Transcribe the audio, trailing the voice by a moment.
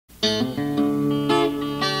Mr.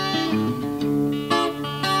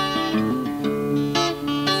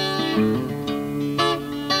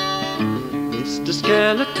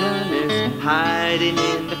 Skeleton is hiding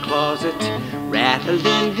in the closet,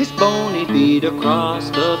 rattling his bony feet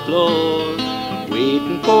across the floor,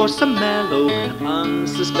 waiting for some mellow,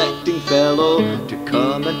 unsuspecting fellow to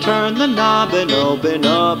come and turn the knob and open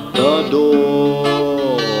up the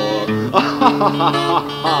door.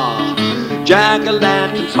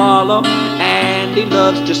 Jack-o'-lantern's hollow, and he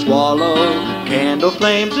loves to swallow candle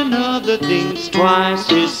flames and other things twice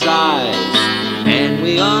his size. And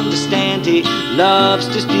we understand he loves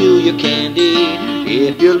to steal your candy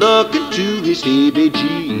if you look into his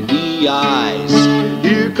heebie-jeebie eyes.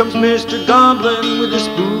 Here comes Mr. Goblin with his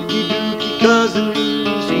spooky dooky cousins,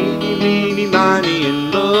 EENEY, Meenie, Miney,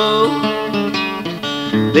 and LOW.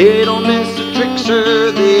 They don't miss a trick,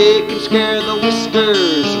 sir, they can scare the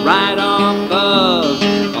whiskers right off of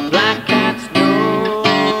a black cat's nose.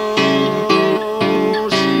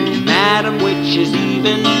 Madam Witch is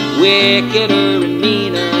even wickeder and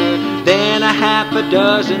meaner than a half a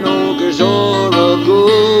dozen ogres or a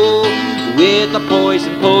ghoul. With a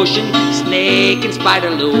poison potion, snake and spider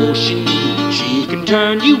lotion, she can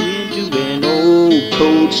turn you into an old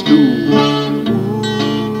toadstool.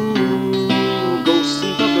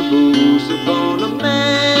 Booze are gonna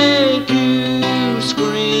make you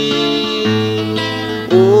scream.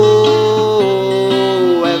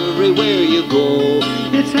 Oh, everywhere you go,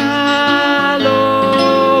 it's Halloween.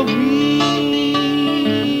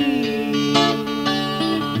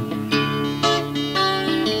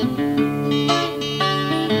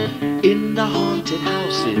 In the haunted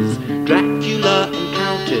houses, Dracula and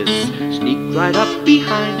Countess sneak right up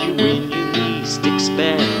behind you when you least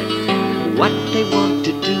expect. What they want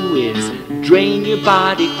to do is drain your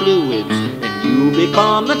body fluids, and you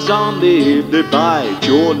become a zombie if they bite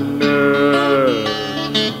your neck.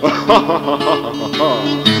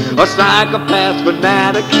 A psychopath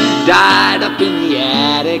fanatic died up in the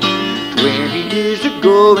attic 20 years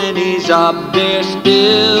ago, and he's up there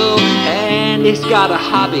still. And he's got a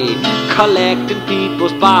hobby, collecting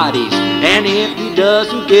people's bodies, and if he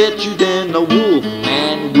doesn't get you, then the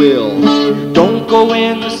Wolfman will. Don't go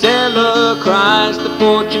in the cellar, cries the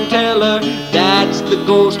fortune teller, that's the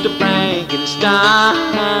ghost of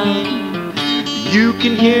Frankenstein. You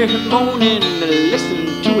can hear him moaning,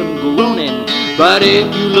 listen to him groaning, but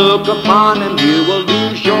if you look upon him, you will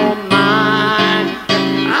lose your mind.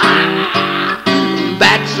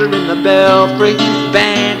 Bats are in the belfry,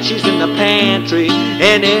 banshees in the pantry,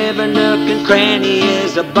 and every nook and cranny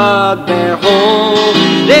is a bugbear hole.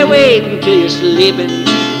 They wait until you're sleeping,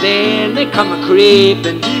 then they come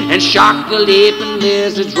a-creeping and shock the leaping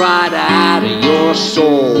lizards right out of your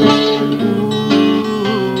soul.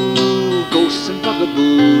 Ooh, ghosts and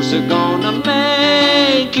bugaboos are gonna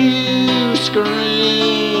make you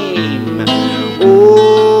scream.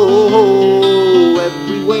 Oh,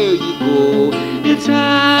 everywhere you go, it's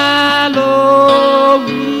Halloween.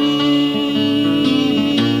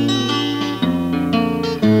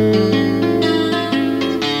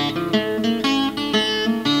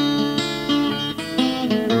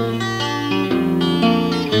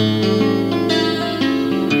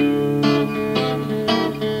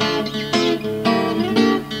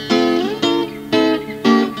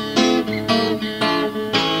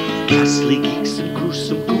 Ghastly geeks and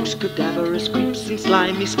gruesome gooks, cadaverous creeps and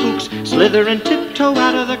slimy spooks slither and tiptoe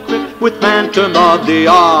out of the crypt with Phantom of the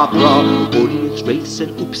Opera. Audience race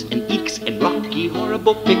and oops and eeks and rocky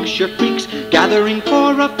horrible picture freaks gathering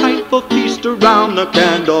for a frightful feast around the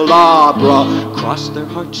candelabra. Cross their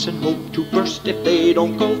hearts and hope to burst if they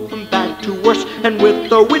don't go from bad to worse, and with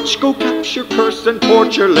the witch go capture, curse and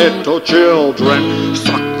torture little children.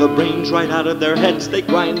 Suck the brains right out of their heads, they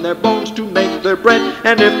grind their bones to make their bread,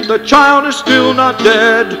 and if the child is still not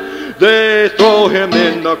dead, they throw him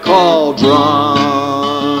in the cauldron.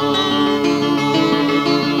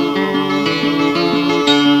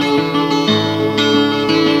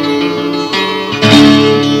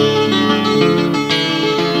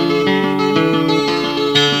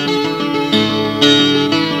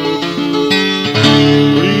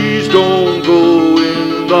 Please don't go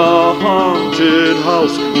in the haunted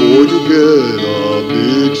house, or you get a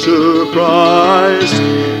big surprise.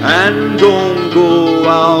 And don't go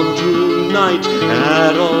out tonight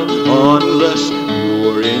at all unless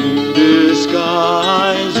you're in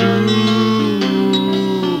disguise.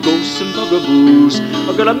 Ooh, ghosts and bugaboos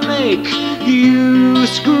are gonna make you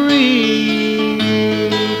scream.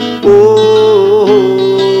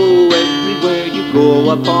 Oh, everywhere you go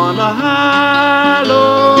upon a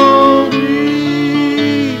Halloween.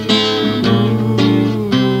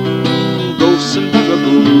 Ooh,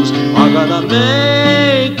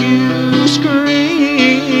 make you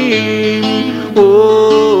scream.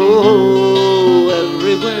 Oh,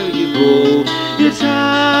 everywhere you go, it's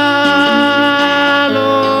Halloween,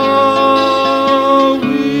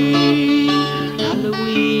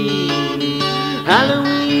 Halloween,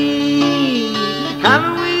 Halloween,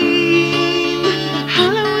 Halloween,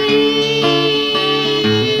 Halloween.